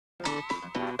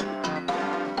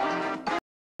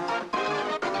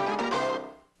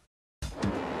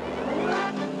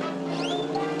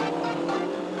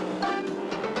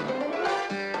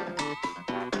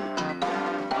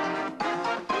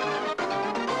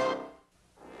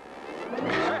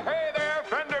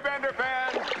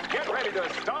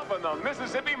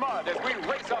Mississippi mud as we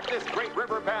race up this great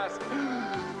river past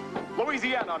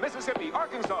Louisiana, Mississippi,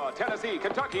 Arkansas, Tennessee,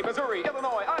 Kentucky, Missouri,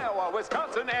 Illinois, Iowa,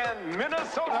 Wisconsin, and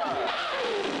Minnesota.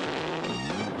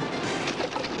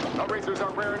 The racers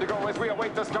are raring to go as we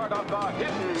await the start of the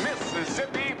hidden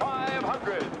Mississippi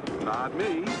 500. Not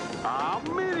me. I'm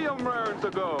medium raring to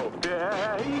go.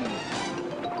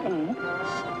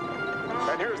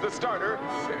 And here's the starter.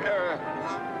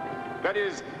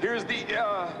 Here's the,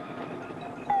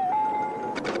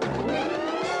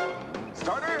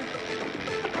 starter?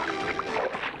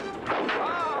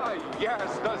 Ah,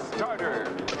 yes, the starter.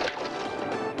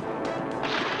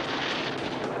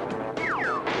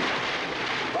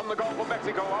 From the Gulf of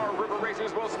Mexico, our river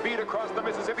racers will speed across the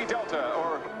Mississippi Delta,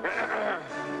 or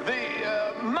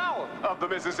the mouth of the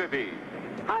Mississippi.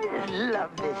 I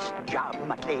love this job,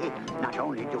 Muttley. Not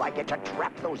only do I get to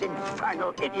trap those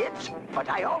infernal idiots, but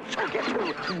I also get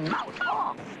to mouth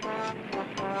off.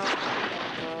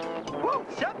 Whoa,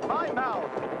 shut my mouth.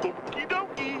 Okie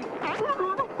dokie.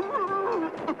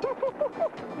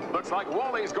 Looks like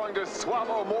Wally's going to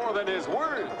swallow more than his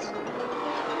words.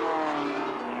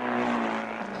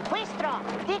 Twistro,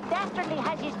 Dick Dastardly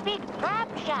has his big trap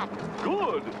shut.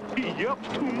 Good. He yaps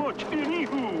too much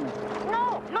anywho.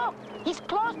 No, look, he's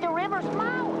close to River's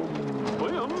mouth.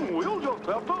 Then we'll just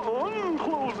have to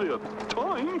unclose it.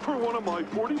 Time for one of my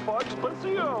 45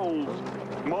 specials.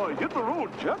 My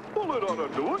hit-the-road jet bullet ought to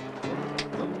do it.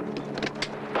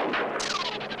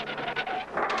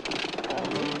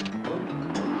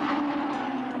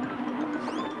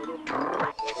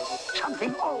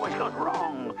 Something always goes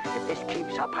wrong. If this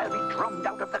keeps up, I'll be drummed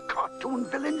out of the Cartoon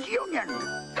Villains Union.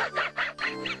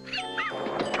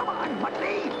 Come on,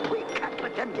 Muttley. We can't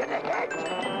let them get ahead.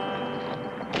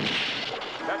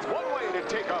 That's one way to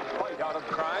take a bite out of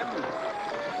crime.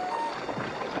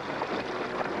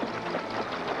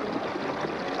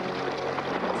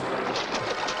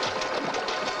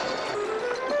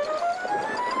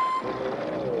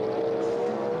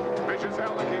 Vicious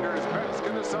alligators bask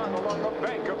in the sun along the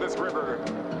bank of this river.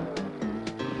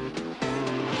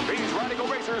 These radical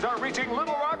racers are reaching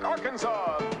Little Rock,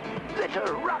 Arkansas.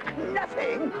 Little Rock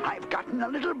nothing. I've gotten a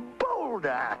little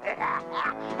bolder.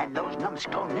 And those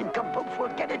numbskull nincompoops will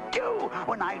get it too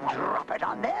when I drop it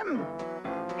on them.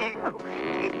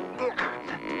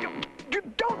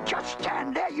 Don't just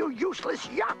stand there, you useless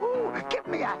yahoo! Give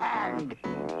me a hand.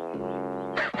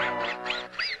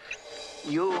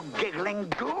 You giggling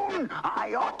goon,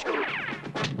 I ought to.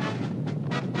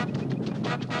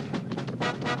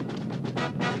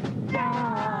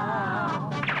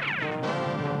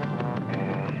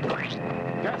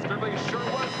 Dastardly sure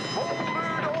was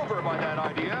bouldered over by that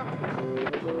idea.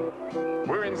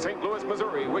 We're in St. Louis,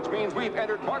 Missouri, which means we've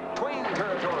entered Mark Twain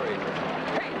territory.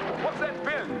 Hey, what's that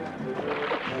bin?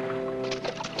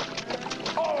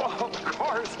 Oh, of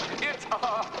course, it's a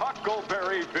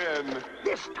huckleberry bin.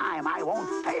 This time I won't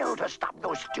fail to stop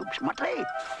those stoops, Muttley.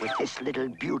 With this little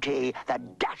beauty, the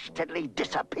Dastardly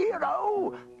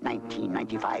Disappearo,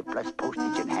 1995 plus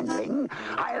postage and handling,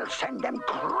 I'll send them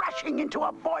crashing into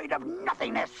a void of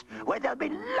nothingness where they'll be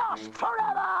lost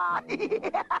forever.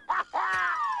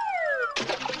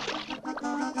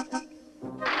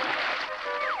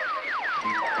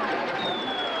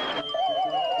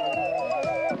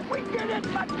 We did it,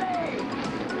 Muttley!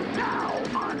 Now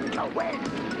on to win!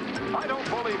 I don't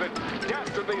believe it.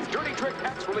 Dastardly's dirty trick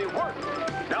actually worked.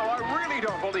 Now I really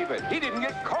don't believe it. He didn't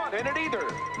get caught in it either.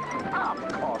 Of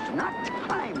course not.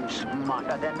 I'm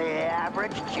smarter than the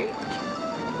average cheat.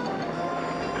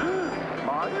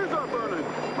 My ears are burning.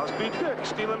 Must be Dick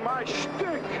stealing my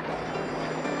shtick.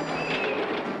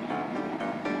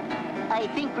 I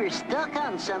think we're stuck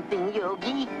on something,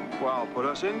 Yogi. Well, put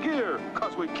us in gear,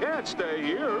 'cause we can't stay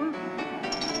here.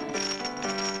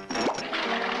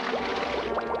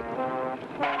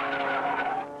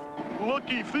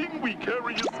 Lucky thing we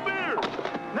carry a spare.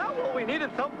 Now all we need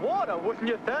is some water, wouldn't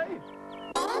you say?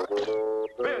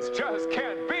 This just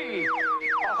can't be. Oh,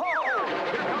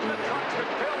 here come the trucks that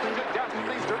fell into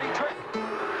Dastardly's dirty trick.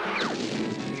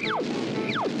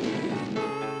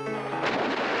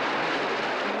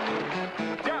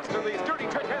 Dastardly's dirty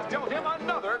trick has dealt him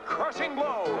another crushing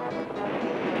blow.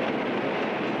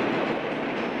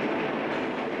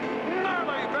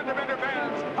 Gnarly Fender Bender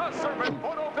fans, a serpent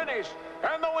photo finish,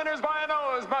 and the winners by a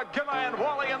nose, McGilla and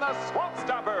Wally and the Swamp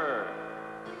Stopper.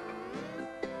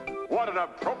 What an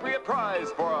appropriate prize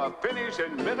for a finish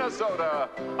in Minnesota,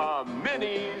 a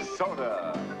mini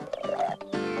soda.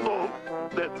 Oh,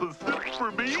 that's a sip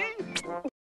for me?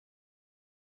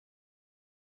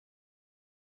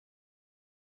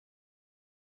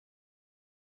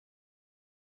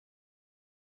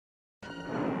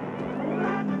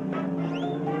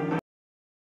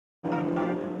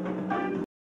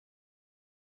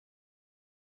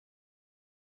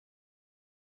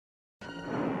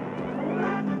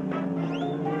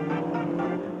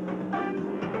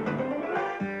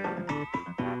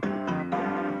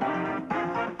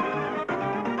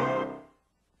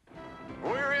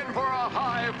 We're in for a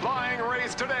high-flying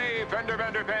race today, Fender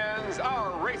Bender fans.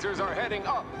 Our racers are heading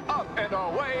up, up, and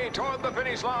away toward the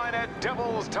finish line at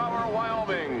Devil's Tower,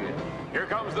 Wyoming. Here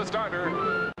comes the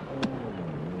starter.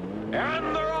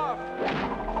 And they're off.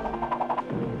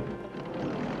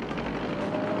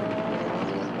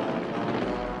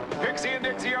 Pixie and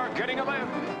Dixie are getting a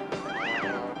lift.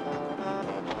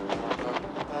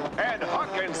 And Huck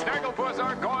and Snagglepuss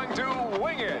are going to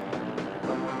wing it.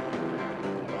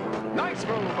 Nice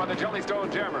move by the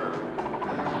Jellystone Jammer.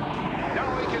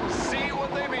 Now we can see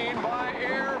what they mean by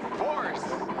Air Force.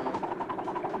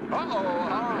 Uh-oh,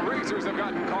 our racers have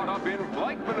gotten caught up in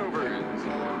flight maneuvers.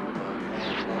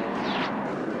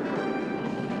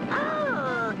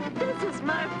 Oh, this is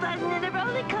more fun than a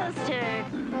roller coaster.